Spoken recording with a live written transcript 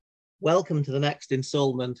Welcome to the next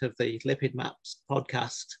installment of the Lipid Maps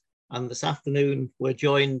podcast. And this afternoon, we're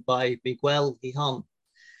joined by Miguel Gijon,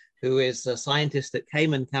 who is a scientist at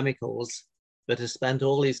Cayman Chemicals, but has spent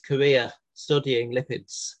all his career studying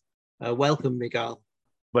lipids. Welcome, Miguel.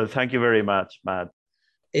 Well, thank you very much, Matt.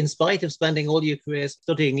 In spite of spending all your career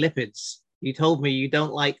studying lipids, you told me you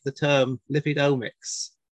don't like the term lipidomics.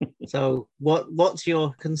 So what's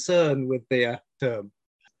your concern with the term?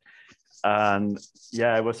 And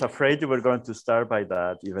yeah, I was afraid you were going to start by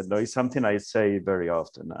that, even though it's something I say very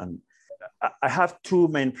often. And I have two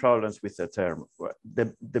main problems with the term.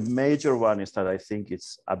 The major one is that I think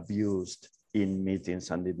it's abused in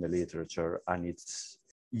meetings and in the literature, and it's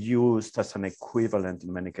used as an equivalent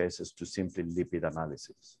in many cases to simply lipid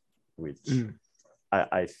analysis, which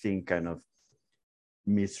I think kind of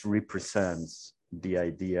misrepresents the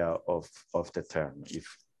idea of the term. If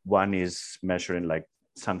one is measuring, like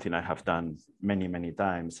something I have done many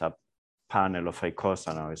times, a panel of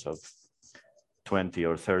eicosanoids of 20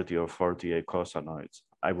 or 30 or 40 eicosanoids,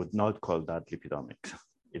 I would not call that lipidomics.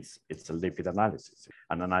 It's a lipid analysis,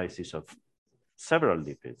 an analysis of several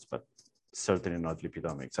lipids, but certainly not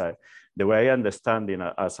lipidomics. The way I understand it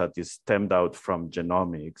as it is stemmed out from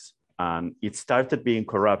genomics, and it started being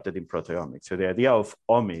corrupted in proteomics. So the idea of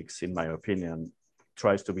omics, in my opinion,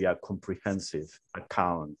 tries to be a comprehensive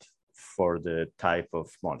account for the type of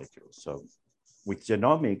molecules. So with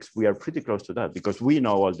genomics, we are pretty close to that because we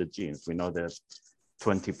know all the genes. We know the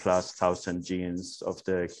 20,000+ genes of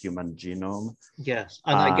the human genome. Yes,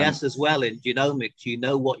 and I guess as well in genomics, you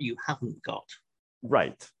know what you haven't got.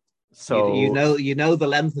 Right. So you know the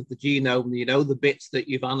length of the genome, you know the bits that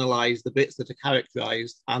you've analyzed, the bits that are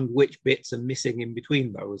characterized, and which bits are missing in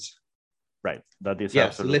between those. Right. That is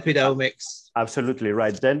lipidomics. Absolutely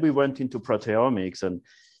right. Then we went into proteomics, and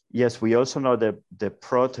yes, we also know the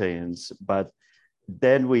proteins, but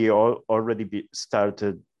then we already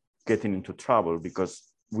started getting into trouble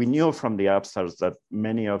because we knew from the abstracts that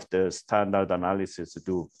many of the standard analyses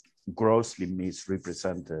do grossly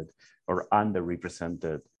misrepresented or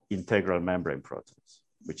underrepresented integral membrane proteins,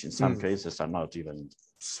 which in some cases are not even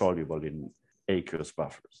soluble in aqueous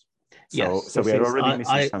buffers. So we are already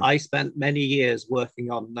missing something. I spent many years working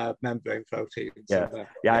on membrane proteins.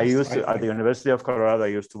 I used to, at the University of Colorado, I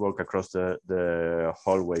used to walk across the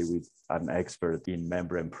hallway with an expert in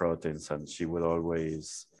membrane proteins, and she would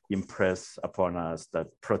always impress upon us that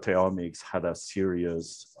proteomics had a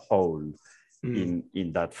serious hole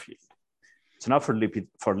in that field. So now for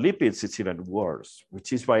lipids, it's even worse,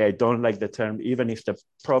 which is why I don't like the term, even if the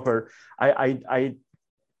proper, I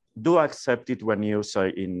do accept it when used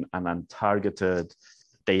in an untargeted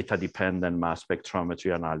data-dependent mass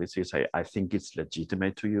spectrometry analysis. I think it's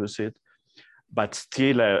legitimate to use it, but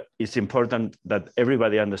still it's important that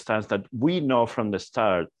everybody understands that we know from the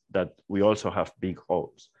start that we also have big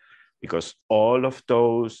holes because all of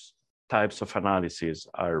those types of analyses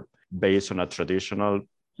are based on a traditional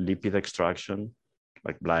lipid extraction,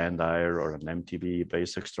 like Bland-Ayer or an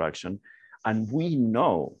MTB-based extraction. And we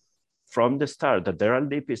know from the start that there are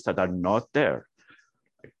lipids that are not there.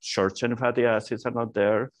 Like short-chain fatty acids are not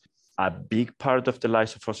there. A big part of the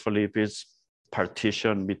lysophospholipid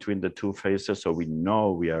partition between the two phases, so we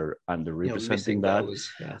know we are underrepresenting that.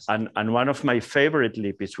 Yes. And one of my favorite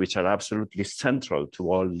lipids, which are absolutely central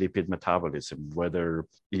to all lipid metabolism, whether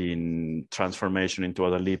in transformation into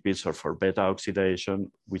other lipids or for beta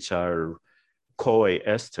oxidation, which are CoA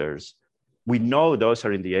esters, we know those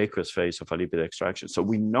are in the aqueous phase of a lipid extraction. So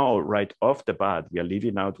we know right off the bat, we are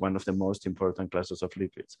leaving out one of the most important classes of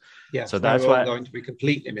lipids. Yes, so that's why going to be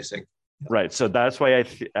completely missing. Right. So that's why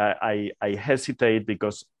I hesitate,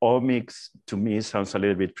 because omics to me sounds a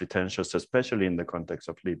little bit pretentious, especially in the context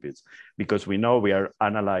of lipids, because we know we are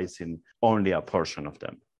analyzing only a portion of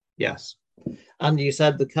them. Yes. And you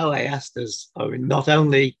said the CoA esters, not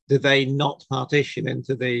only do they not partition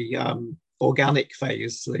into the organic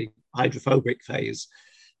phase, the hydrophobic phase,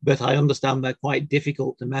 but I understand they're quite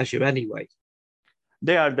difficult to measure anyway.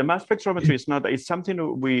 They are. The mass spectrometry is not, it's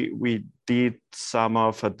something we did some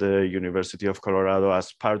of at the University of Colorado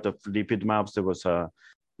as part of lipid maps. There was a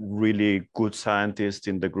really good scientist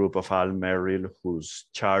in the group of Al Merrill, whose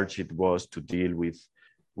charge it was to deal with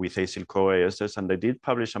acyl-CoA esters. And they did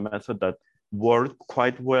publish a method that worked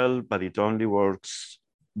quite well, but it only works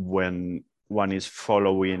when one is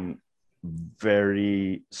following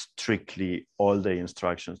very strictly all the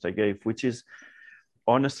instructions they gave, which is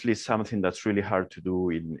honestly something that's really hard to do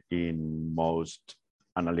in most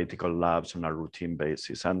analytical labs on a routine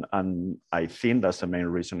basis. And I think that's the main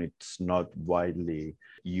reason it's not widely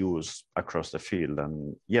used across the field.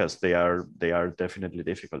 And yes, they are definitely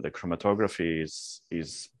difficult. The chromatography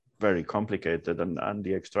is very complicated. And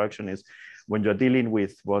the extraction is, when you're dealing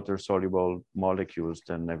with water-soluble molecules,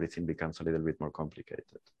 then everything becomes a little bit more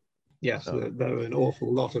complicated. Yes, so, there are an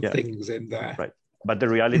awful lot of things in there. Right. But the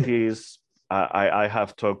reality is, I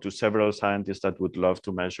have talked to several scientists that would love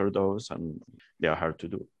to measure those, and they are hard to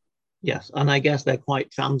do. Yes, and I guess they're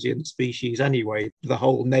quite transient species anyway. The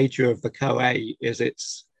whole nature of the CoA is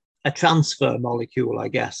it's a transfer molecule, I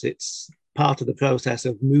guess. It's part of the process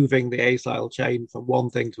of moving the acyl chain from one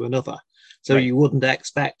thing to another. So you wouldn't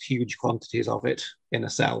expect huge quantities of it in a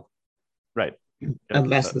cell. Right.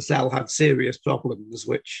 Unless the cell had serious problems,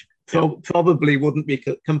 which probably wouldn't be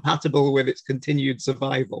compatible with its continued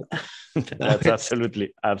survival. That's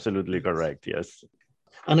absolutely correct, yes.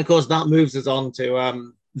 And of course, that moves us on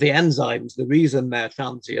to the enzymes. The reason they're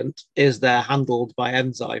transient is they're handled by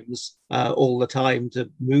enzymes all the time to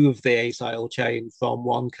move the acyl chain from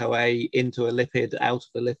one CoA into a lipid, out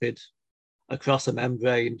of a lipid, across a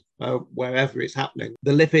membrane, wherever it's happening.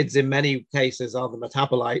 The lipids in many cases are the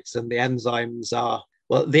metabolites, and the enzymes are,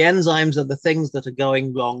 well, the enzymes are the things that are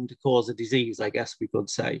going wrong to cause a disease, I guess we could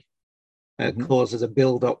say. It causes a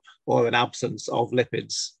buildup or an absence of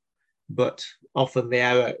lipids, but often the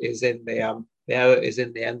error is in the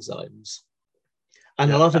enzymes.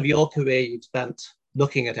 And a lot of your career you've spent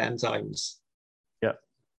looking at enzymes. Yeah.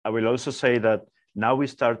 I will also say that now we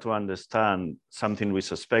start to understand something we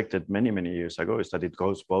suspected many, many years ago, is that it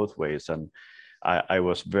goes both ways. And I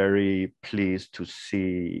was very pleased to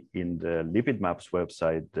see in the Lipid Maps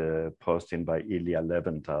website the posting by Ilya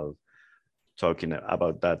Leventhal talking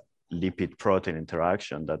about that lipid protein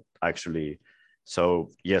interaction that actually, so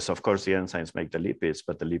yes, of course the enzymes make the lipids,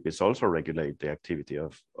 but the lipids also regulate the activity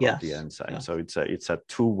of the enzyme. So it's a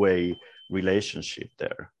two-way relationship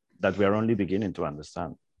there that we are only beginning to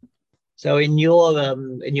understand. So in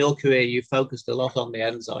your career, you focused a lot on the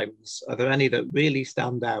enzymes. Are there any that really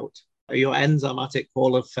stand out? Your enzymatic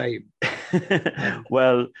hall of fame?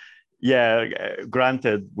 Well, yeah,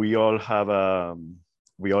 granted, we all have a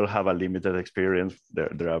limited experience.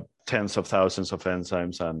 There are tens of thousands of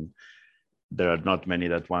enzymes, and there are not many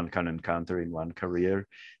that one can encounter in one career.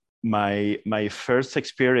 My first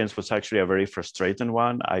experience was actually a very frustrating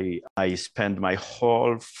one. I spent my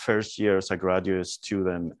whole first year as a graduate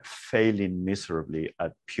student failing miserably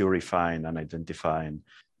at purifying and identifying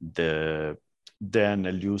the then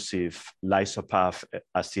elusive lysopaf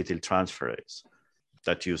acetyltransferase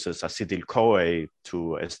that uses acetyl-CoA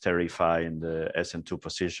to esterify in the SN2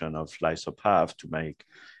 position of lysopaf to make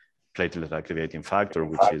platelet activating factor,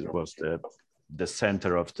 which was the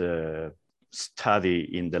center of the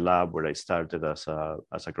study in the lab where I started as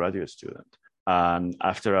a graduate student. And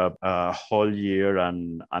after a whole year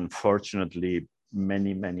and unfortunately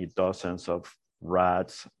many dozens of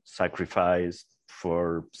rats sacrificed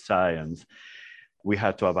for science, we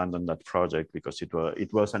had to abandon that project because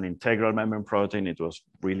it was an integral membrane protein. It was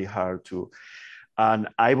really hard to, and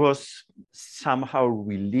I was somehow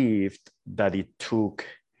relieved that it took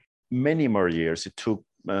many more years. It took,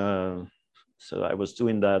 so I was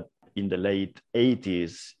doing that in the late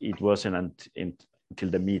 80s. It wasn't until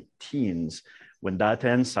the mid-teens when that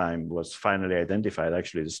enzyme was finally identified.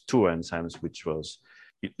 Actually, there's two enzymes,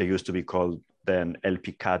 they used to be called then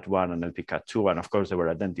LPCAT1 and LPCAT2. And of course, they were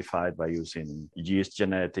identified by using yeast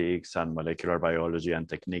genetics and molecular biology and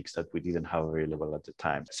techniques that we didn't have available at the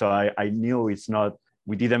time. So I knew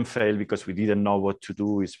we didn't fail because we didn't know what to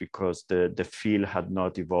do. It's because the field had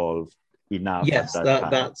not evolved enough. Yes,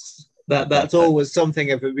 that's always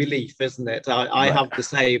something of a relief, isn't it? I have the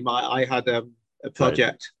same. I had a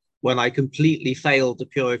project when I completely failed to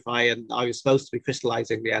purify, and I was supposed to be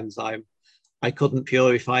crystallizing the enzyme. I couldn't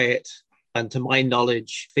purify it. And to my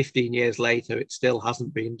knowledge, 15 years later, it still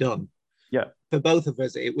hasn't been done. Yeah. For both of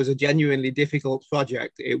us, it was a genuinely difficult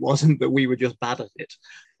project. It wasn't that we were just bad at it.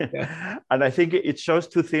 Yeah. And I think it shows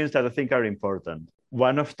two things that I think are important.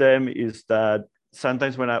 One of them is that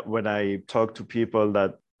sometimes when I talk to people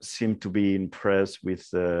that seem to be impressed with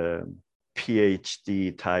the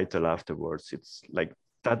PhD title afterwards, it's like,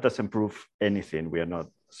 that doesn't prove anything. We are not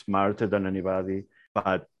smarter than anybody,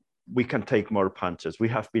 but we can take more punches. We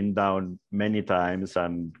have been down many times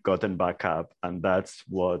and gotten back up. And that's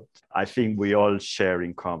what I think we all share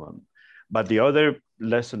in common. But the other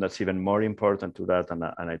lesson that's even more important to that, and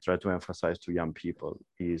I try to emphasize to young people,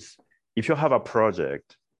 is if you have a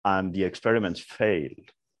project and the experiments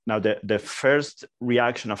failed, now the first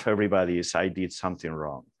reaction of everybody is, I did something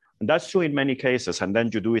wrong. And that's true in many cases. And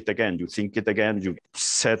then you do it again, you think it again, you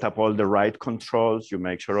set up all the right controls, you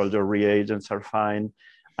make sure all the reagents are fine,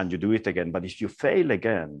 and you do it again. But if you fail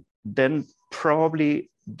again, then probably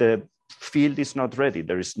the field is not ready.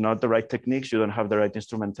 There is not the right techniques. You don't have the right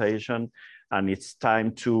instrumentation. And it's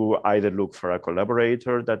time to either look for a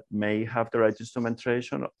collaborator that may have the right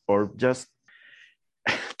instrumentation or just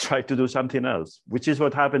try to do something else, which is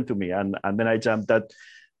what happened to me. And then I jumped that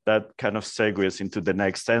kind of segues into the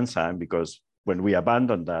next enzyme, because when we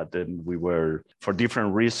abandoned that, then we were, for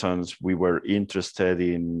different reasons, we were interested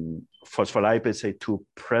in phospholipase A2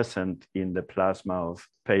 present in the plasma of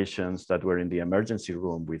patients that were in the emergency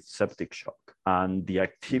room with septic shock. And the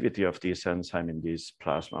activity of this enzyme in this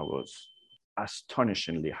plasma was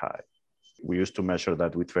astonishingly high. We used to measure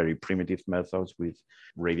that with very primitive methods, with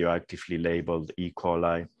radioactively labeled E.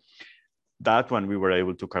 coli. That one we were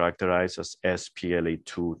able to characterize as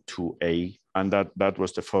SPLA2-2A, and that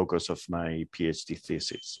was the focus of my PhD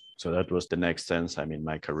thesis. So that was the next enzyme in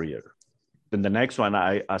my career. Then the next one,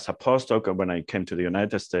 as a postdoc, when I came to the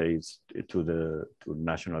United States, to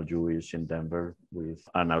National Jewish in Denver, with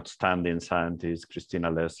an outstanding scientist, Christina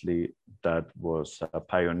Leslie, that was a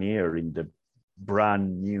pioneer in the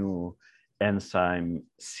brand new enzyme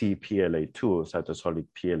CPLA2, cytosolic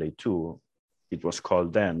PLA2. It was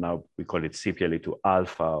called then, now we call it CPLA2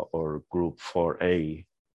 alpha or group 4A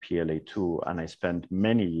PLA2. And I spent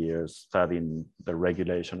many years studying the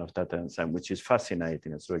regulation of that enzyme, which is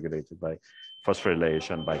fascinating. It's regulated by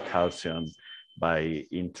phosphorylation, by calcium, by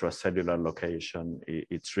intracellular location.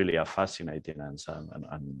 It's really a fascinating enzyme.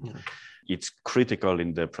 And it's critical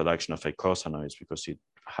in the production of eicosanoids because it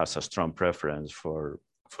has a strong preference for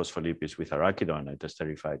phospholipids with arachidonate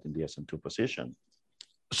esterified in the SN2 position.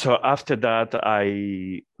 So after that,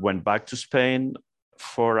 I went back to Spain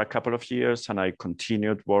for a couple of years, and I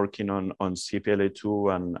continued working on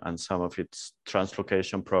CPLA2 and some of its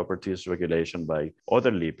translocation properties, regulation by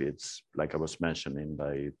other lipids, like I was mentioning,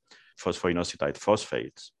 by phosphoinositide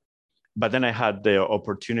phosphates. But then I had the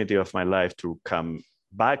opportunity of my life to come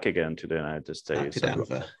back again to the United States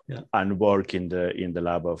and work in the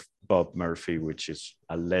lab of Bob Murphy, which is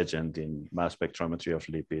a legend in mass spectrometry of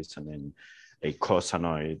lipids and in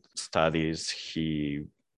eicosanoid studies. He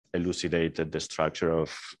elucidated the structure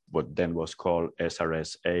of what then was called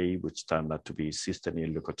SRSA, which turned out to be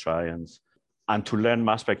cysteine leukotrienes. And to learn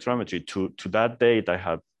mass spectrometry, to that date, I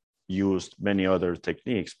had used many other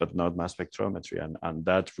techniques, but not mass spectrometry. And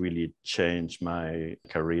that really changed my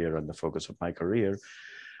career and the focus of my career.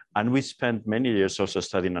 And we spent many years also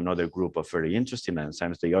studying another group of very interesting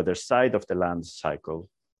enzymes, the other side of the Lange cycle,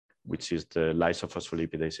 which is the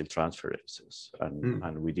lysophospholipid acyltransferases.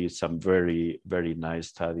 And we did some very, very nice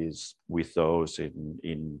studies with those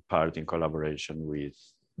in part in collaboration with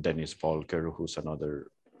Dennis Volker, who's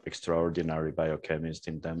another extraordinary biochemist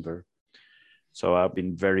in Denver. So I've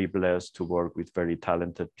been very blessed to work with very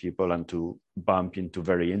talented people and to bump into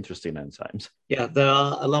very interesting enzymes. Yeah, there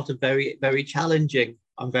are a lot of very, very challenging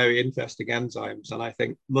and very interesting enzymes. And I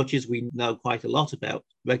think much as we know quite a lot about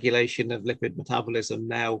regulation of lipid metabolism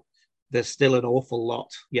now, there's still an awful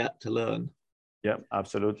lot yet to learn. Yeah,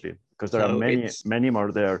 absolutely. Because there are many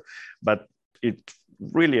more there. But it's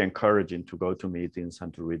really encouraging to go to meetings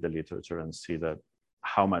and to read the literature and see that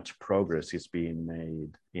how much progress is being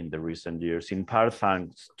made in the recent years, in part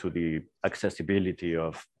thanks to the accessibility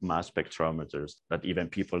of mass spectrometers that even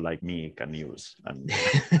people like me can use.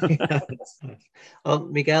 Well,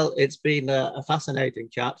 Miguel, it's been a fascinating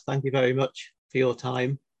chat. Thank you very much for your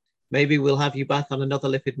time. Maybe we'll have you back on another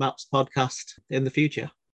Lipid Maps podcast in the future.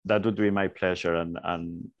 That would be my pleasure.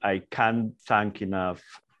 And I can't thank enough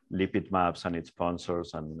Lipid Maps and its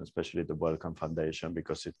sponsors, and especially the Wellcome Foundation,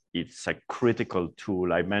 because it's a critical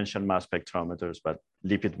tool. I mentioned mass spectrometers, but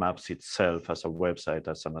Lipid Maps itself as a website,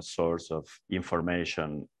 as a source of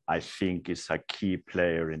information, I think is a key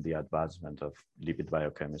player in the advancement of lipid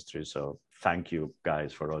biochemistry. So thank you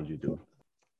guys for all you do.